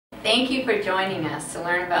Thank you for joining us to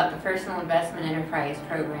learn about the Personal Investment Enterprise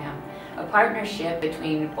Program, a partnership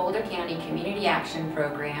between Boulder County Community Action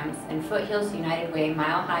Programs and Foothills United Way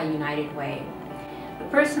Mile High United Way. The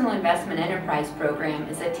Personal Investment Enterprise Program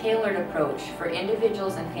is a tailored approach for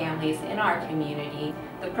individuals and families in our community.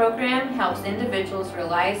 The program helps individuals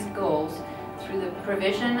realize goals through the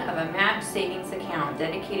provision of a matched savings account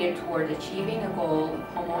dedicated toward achieving a goal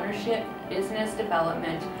of homeownership, business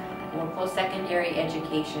development, or post-secondary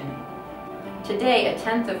education. Today,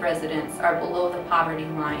 1/10 of residents are below the poverty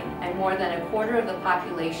line, and more than 1/4 of the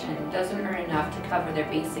population doesn't earn enough to cover their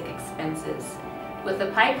basic expenses. With the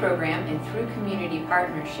PI program and through community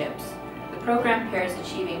partnerships, the program pairs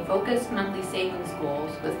achieving focused monthly savings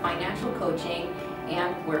goals with financial coaching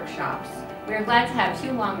and workshops. We are glad to have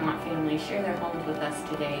two Longmont families share their homes with us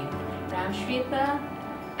today, Ramshrita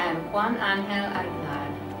and Juan Angel Aguilar.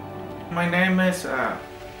 My name is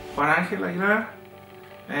Juan Angel Aguilar,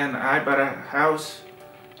 and I bought a house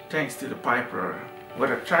thanks to the PI program.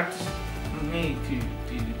 What attracted me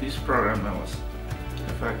to this program was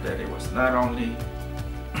the fact that it was not only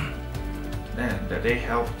that they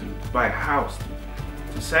helped to buy a house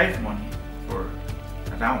to save money for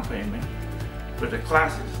a down payment, but the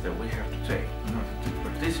classes that we have to take in order to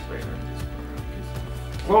participate in this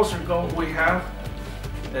program. The closer goal we have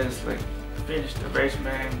is like finish the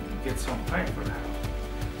basement, get some paint for the house,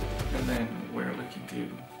 and then we're looking to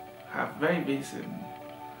have babies, and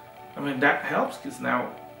I mean that helps because now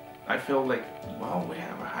I feel like, well, we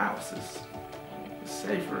have a house. It's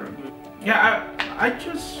safer. Yeah, I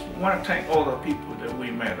just want to thank all the people that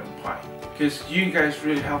we met on PI, because you guys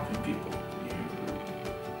really helping people.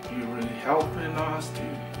 You're really helping us to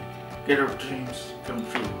get our dreams come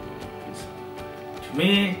true. Because to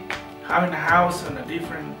me, having a house in a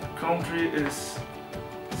different country is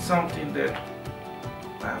something that,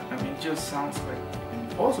 I mean, just sounds like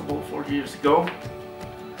impossible 4 years ago.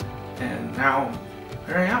 And now,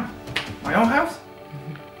 here I am, my own house.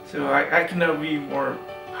 So I cannot be more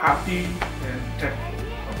happy and thankful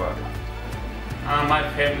about it. My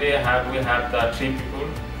family, we have the 3 people.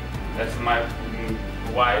 That's my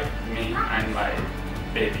wife, me, and my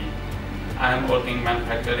baby. I'm working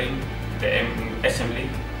manufacturing, the assembly.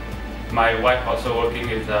 My wife also working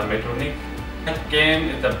is a mechanic. I came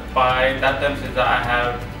is the PI. That time is I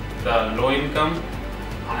have the low income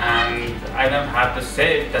and I don't have to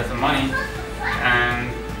save that money.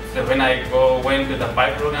 And so when I went to the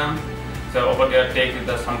PI program, so over there take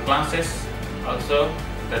some classes also.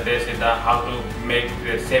 That is how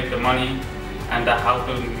to save the money and how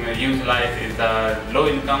to utilize is the low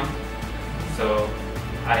income. So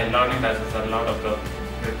I learned that a lot of the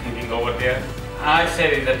thinking over there. I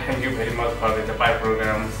said that thank you very much for the PI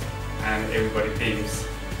programs and everybody teams.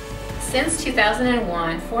 Since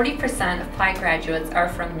 2001, 40% of PI graduates are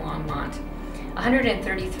from Longmont.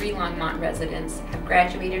 133 Longmont residents have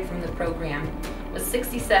graduated from the program, with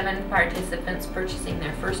 67 participants purchasing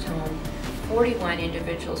their first home, 41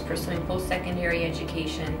 individuals pursuing post-secondary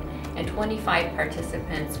education, and 25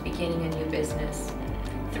 participants beginning a new business.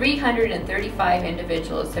 335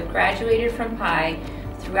 individuals have graduated from PI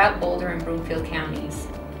throughout Boulder and Broomfield counties.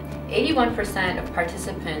 81% of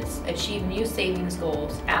participants achieve new savings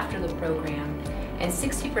goals after the program, and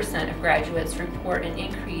 60% of graduates report an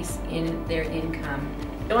increase in their income.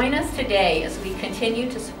 Join us today as we continue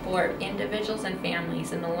to support individuals and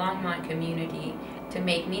families in the Longmont community to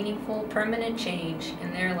make meaningful, permanent change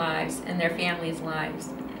in their lives and their families'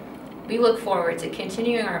 lives. We look forward to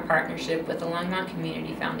continuing our partnership with the Longmont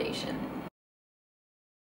Community Foundation.